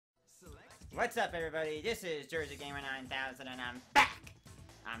What's up, everybody? This is Jersey Gamer 9000, and I'm back!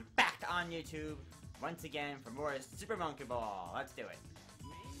 I'm back on YouTube once again for more Super Monkey Ball. Let's do it.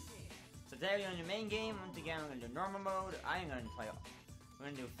 So today we're going to do main game. Once again, we're going to do normal mode. I am going to play. We're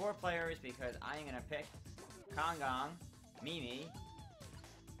going to do 4 players because I am going to pick Kong, Mimi,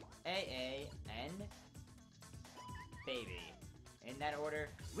 AA, and Baby. In that order,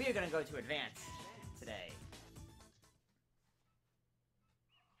 we are going to go to Advance today.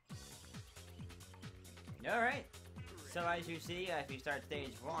 Alright, so as you see, if you start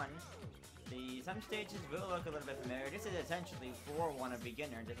stage 1, some stages will look a little bit familiar. This is essentially for one of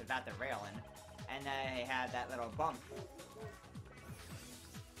beginner, just about the railing, and they have that little bump.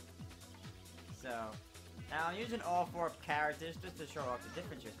 So, now I'm using all 4 characters just to show off the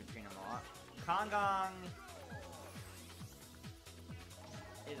differences between them all. Kong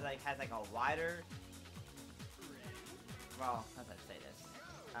is has a wider, well, how do I say this?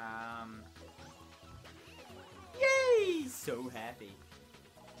 Yay! So happy.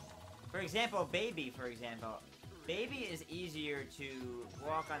 For example, Baby is easier to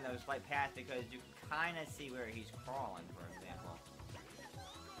walk on those slight paths because you kind of see where he's crawling, for example.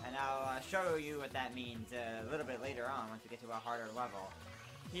 And I'll show you what that means a little bit later on once we get to a harder level.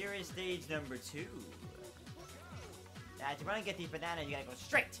 Here is stage number 2. Now, if you want to get these bananas, you gotta go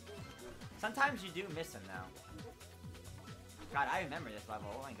straight. Sometimes you do miss them, though. God, I remember this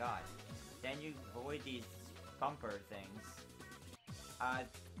level. Oh my god. Then you avoid these bumper things. Okay.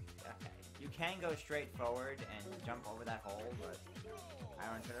 You can go straight forward and jump over that hole, but I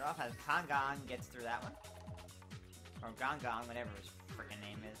don't turn it off as Kong gets through that one. Or Gong, whatever his freaking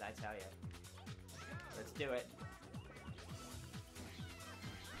name is, I tell you. Let's do it.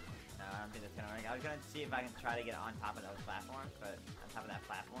 No, I don't think that's gonna work. I was gonna see if I can try to get on top of those platforms, but on top of that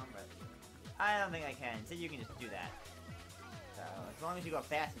platform, but I don't think I can. So you can just do that. So, as long as you go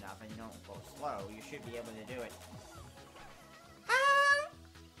fast enough and you don't go slow, you should be able to do it. Ah!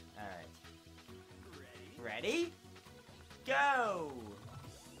 Alright. Ready? Go!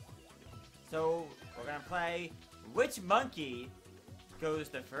 So, we're gonna play which monkey goes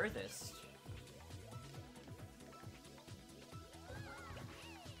the furthest.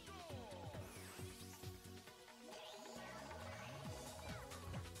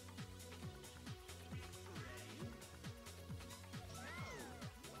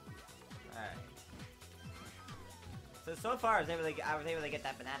 Alright. So far I was able to get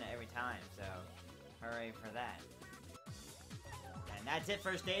that banana every time, so hooray for that. And that's it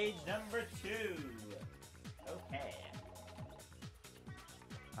for stage number 2. Okay.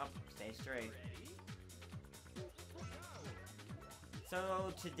 Oh, stay straight.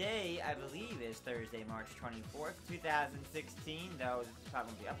 So today, I believe, is Thursday, March 24th, 2016, though this will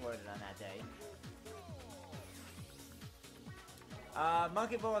probably be uploaded on that day.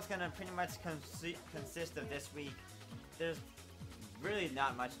 Monkey Ball is gonna pretty much consist of this week. There's really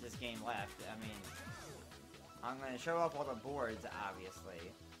not much of this game left. I mean, I'm gonna show off all the boards,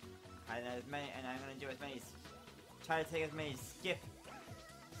 obviously, and I'm gonna do try to take as many skip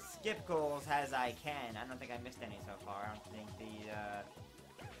goals as I can. I don't think I missed any so far. I don't think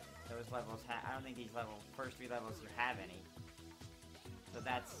those levels I don't think these first 3 levels here have any. So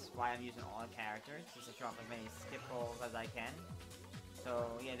that's why I'm using all the characters, just to show off as many skip goals as I can.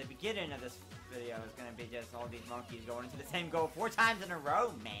 So, yeah, the beginning of this video is gonna be just all these monkeys going into the same goal 4 times in a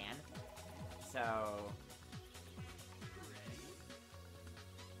row, man! So...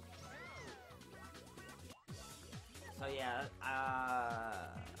 So,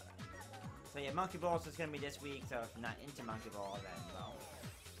 yeah, Monkey Ball is just gonna be this week, so if you're not into Monkey Ball, then, well...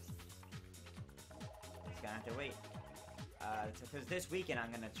 Just gonna have to wait. Because this weekend I'm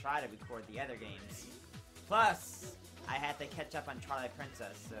gonna try to record the other games. Plus... I had to catch up on Twilight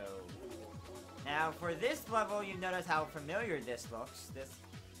Princess, so... Now, for this level, you notice how familiar this looks. This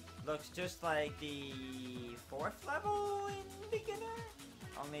looks just like the 4th level in Beginner.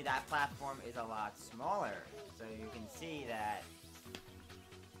 Only that platform is a lot smaller. So you can see that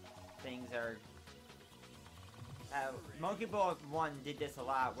things are... Monkey Ball 1 did this a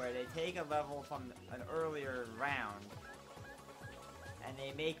lot, where they take a level from an earlier round, and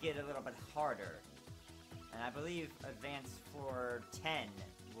they make it a little bit harder. And I believe Advance for 10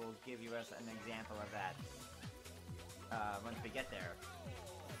 will give you us an example of that once we get there.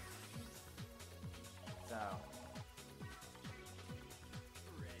 So,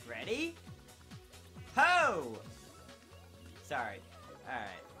 ready? Ho! Sorry.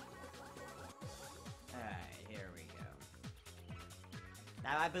 Alright. Alright, here we go.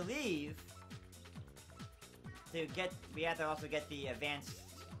 Now I believe we have to also get the advanced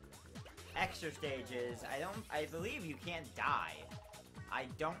extra stages. I believe you can't die. I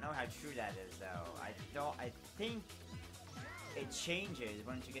don't know how true that is, though. I think it changes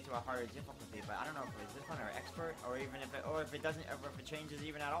once you get to a harder difficulty, but I don't know if it's this one or expert, or even if it doesn't, or if it changes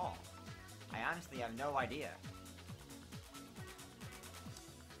even at all. I honestly have no idea.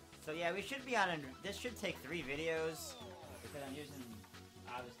 So yeah, we should be on. This should take 3 videos because I'm using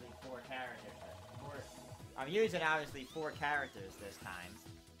obviously 4 characters. I'm using obviously 4 characters this time.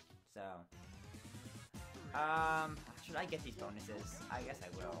 So, should I get these bonuses? I guess I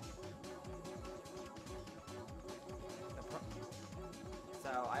will. So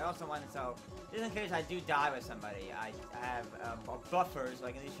I also want to, so just in case I do die with somebody, I have a buffer so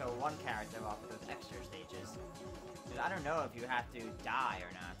I can at least show 1 character off of those extra stages. Because I don't know if you have to die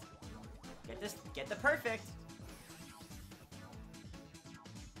or not. Get the perfect.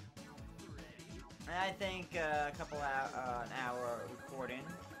 And I think a couple an hour recording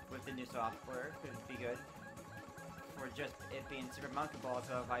with the new software could be good for just it being Super Monkey Ball.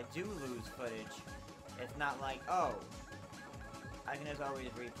 So if I do lose footage, it's not like, oh, I can just always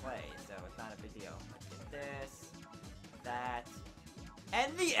replay, so it's not a big deal. Let's get this, that,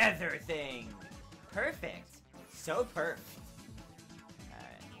 and the other thing! Perfect! So perfect.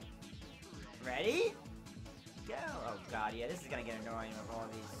 Alright. Ready? Go! Oh god, yeah, this is gonna get annoying with all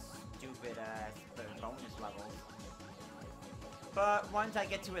these stupid bonus levels. But once I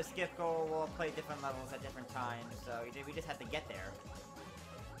get to a skip goal, we'll play different levels at different times, so we just have to get there.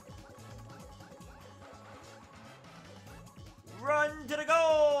 Run to the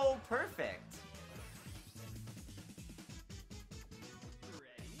goal! Perfect!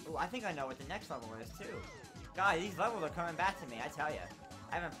 Ooh, I think I know what the next level is, too. God, these levels are coming back to me, I tell ya.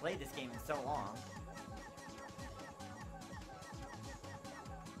 I haven't played this game in so long.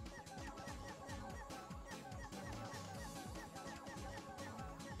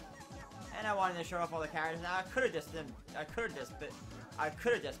 And I wanted to show off all the characters. Now I could have just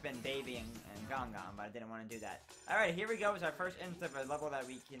been Baby and Gongon, but I didn't want to do that. Alright, here we go. Is our first instance of a level that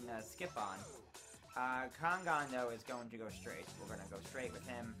we can skip on. Gongon, though, is going to go straight. We're going to go straight with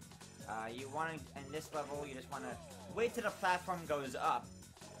him. You want to, in this level, you just want to wait till the platform goes up.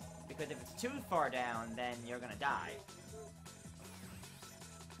 Because if it's too far down, then you're going to die.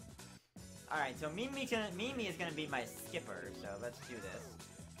 Alright, so Mimi is going to be my skipper, so let's do this.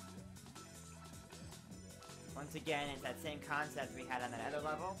 Once again, it's that same concept we had on that other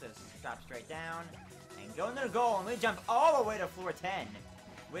level. Just drop straight down and go into the goal, and we jump all the way to floor 10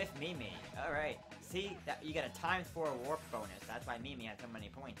 with Mimi. Alright, see, that you get a ×4 warp bonus. That's why Mimi had so many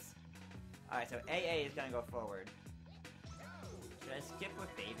points. Alright, so AA is gonna go forward. Should I skip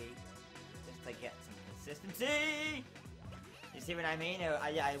with Baby? Just to get some consistency? You see what I mean?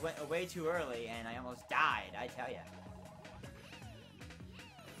 I went way too early and I almost died, I tell ya.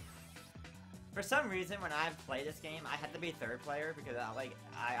 For some reason, when I've played this game, I had to be 3rd player because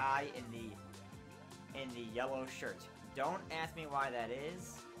I in the yellow shirt. Don't ask me why that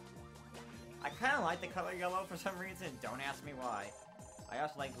is. I kind of like the color yellow for some reason. Don't ask me why. I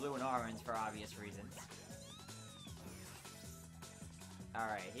also like blue and orange for obvious reasons.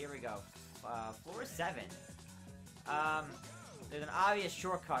 Alright, here we go. Floor 7. There's an obvious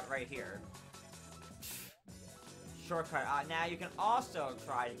shortcut right here. Shortcut. Now you can also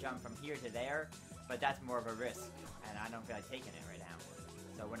try to jump from here to there, but that's more of a risk, and I don't feel like taking it right now.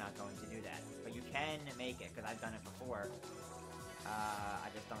 So we're not going to do that. But you can make it, because I've done it before. I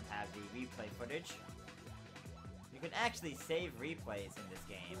just don't have the replay footage. You can actually save replays in this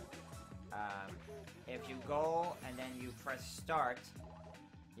game. If you go and then you press start,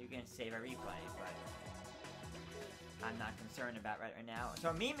 you can save a replay, but I'm not concerned about right now.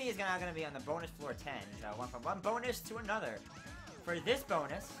 So Mimi is not going to be on the bonus floor 10. So went from one bonus to another. For this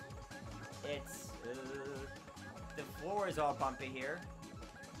bonus, it's the floor is all bumpy here,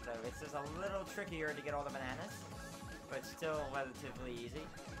 so it's just a little trickier to get all the bananas, but still relatively easy.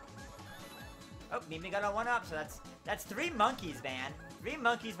 Oh, Mimi got a 1-up, so that's 3 monkeys, man. 3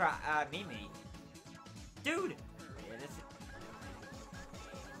 monkeys for Mimi. Dude. Yeah,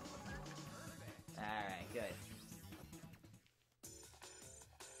 Alright, good.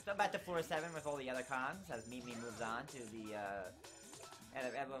 So back to floor 7 with all the other cons as Mimi moves on to the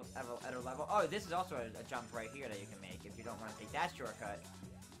other level. Oh, this is also a jump right here that you can make if you don't want to take that shortcut.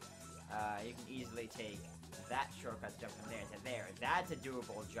 You can easily take that shortcut jump from there to there. That's a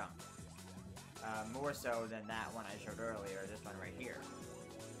doable jump. More so than that one I showed earlier, this one right here.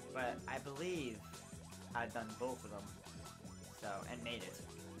 But I believe I've done both of them, so, and made it.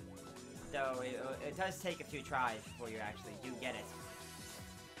 Though it does take a few tries before you actually do get it.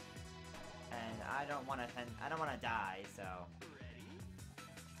 And I don't want to die, so.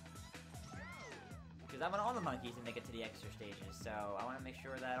 Because I want all the monkeys to make it to the extra stages, so I want to make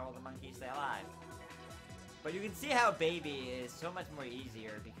sure that all the monkeys stay alive. But you can see how Baby is so much more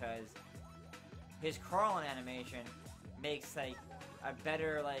easier because his crawling animation makes, like, a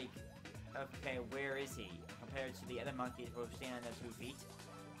better, like, okay, where is he? Compared to the other monkeys who stand on their 2 feet.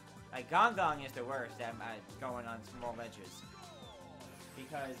 Like, Gong Gong is the worst at going on small ledges.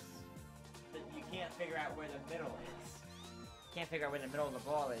 Because you can't figure out where the middle is. Can't figure out where the middle of the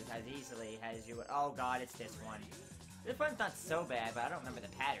ball is as easily as you would. Oh god, it's this one. This one's not so bad, but I don't remember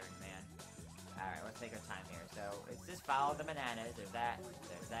the pattern, man. Alright, let's take our time here. So, it's just follow the bananas. There's that,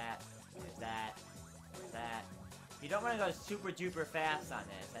 there's that, there's that, there's that. You don't want to go super duper fast on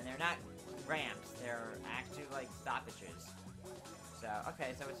this, and they're not ramps. They're actually, like, stoppages. So,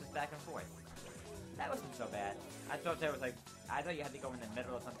 okay, so it's just back and forth. That wasn't so bad. I thought there was, like, I thought you had to go in the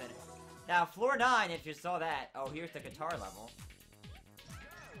middle or something. Now, floor 9, if you saw that, oh, here's the guitar level.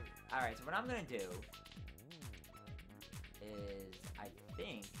 Alright, so what I'm gonna do is, I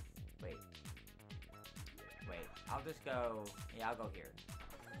think, wait, I'll just go, yeah, I'll go here.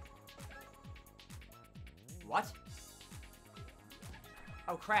 What?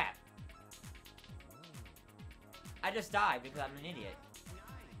 Oh, crap. I just died because I'm an idiot.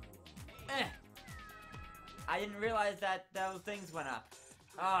 Eh. I didn't realize that those things went up.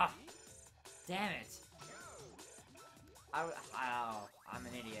 Ah. Damn it. Oh, I'm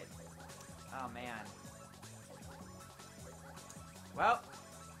an idiot. Oh, man. Well,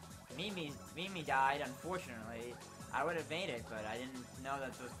 Mimi died, unfortunately. I would have made it, but I didn't know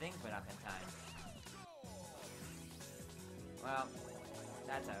that those things went up in time. Well,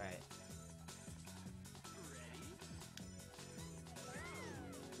 that's alright.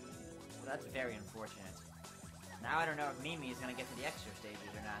 Well, that's very unfortunate. Now I don't know if Mimi is gonna get to the extra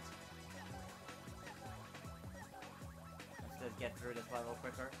stages or not. Let's just get through this level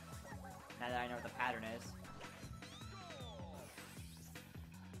quicker. Now that I know what the pattern is.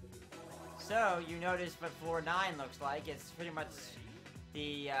 So, you notice what floor 9 looks like. It's pretty much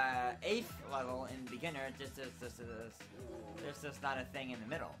the 8th level in beginner. There's just not a thing in the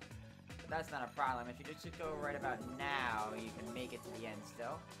middle. But that's not a problem. If you just go right about now, you can make it to the end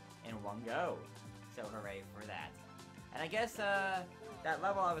still in one go. So hooray for that. And I guess that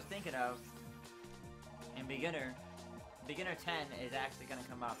level I was thinking of in beginner 10 is actually going to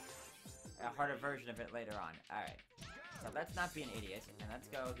come up. A harder version of it later on. Alright. So let's not be an idiot. And let's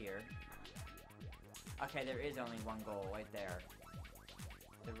go here. Okay, there is only one goal right there.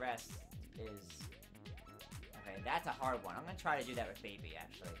 The rest is... Okay, that's a hard one. I'm going to try to do that with Baby,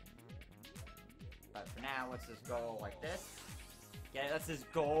 actually. But for now, let's just go like this. Yeah, let's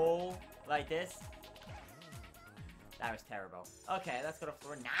just go like this. That was terrible. Okay, let's go to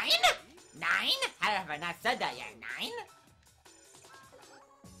floor 9? 9? How have I not said that yet? 9?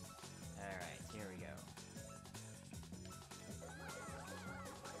 Alright, here we go.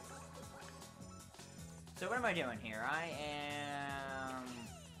 So what am I doing here? I am...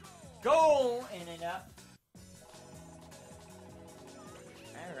 going it up.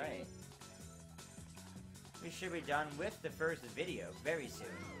 Alright. We should be done with the first video very soon.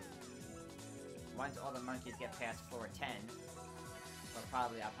 Once all the monkeys get past floor 10, I'll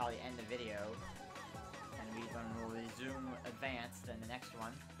probably end the video, and we'll resume advanced in the next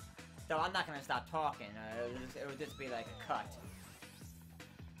one. Though I'm not gonna stop talking. It would just be like a cut.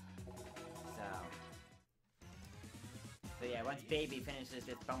 So yeah, once Baby finishes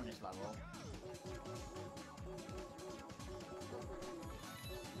this bonus level.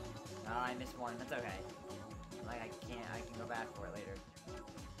 Oh, I missed one. That's okay. Like I can go back for it later.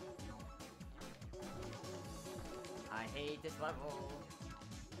 I hate this level.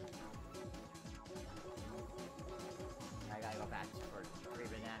 I gotta go back for 3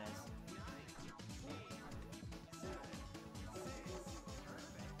 bananas.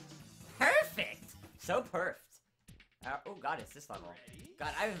 Perfect! So perfed. Oh god, it's this level.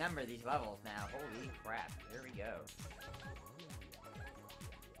 God, I remember these levels now. Holy crap. Here we go.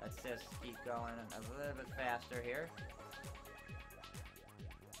 Let's just keep going a little bit faster here.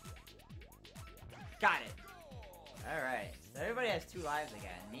 Got it! Alright. So everybody has 2 lives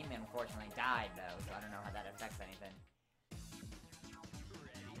again. Mimi unfortunately died though, so I don't know how that affects anything.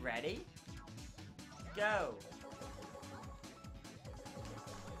 Ready? Go!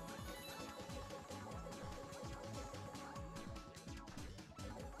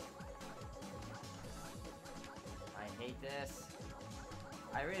 I hate this.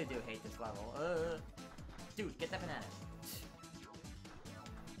 I really do hate this level. Dude, get that banana.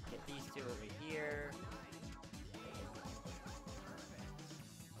 Get these 2 over here.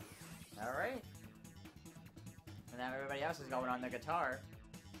 Alright. And now everybody else is going on the guitar.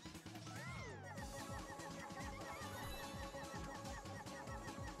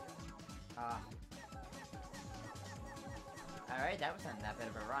 Alright, that wasn't that bit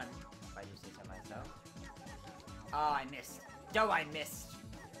of a run, if I do say so myself. Oh, I missed. Oh, I missed.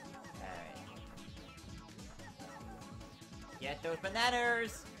 Alright. Get those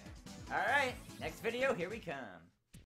bananas! Alright, next video, here we come.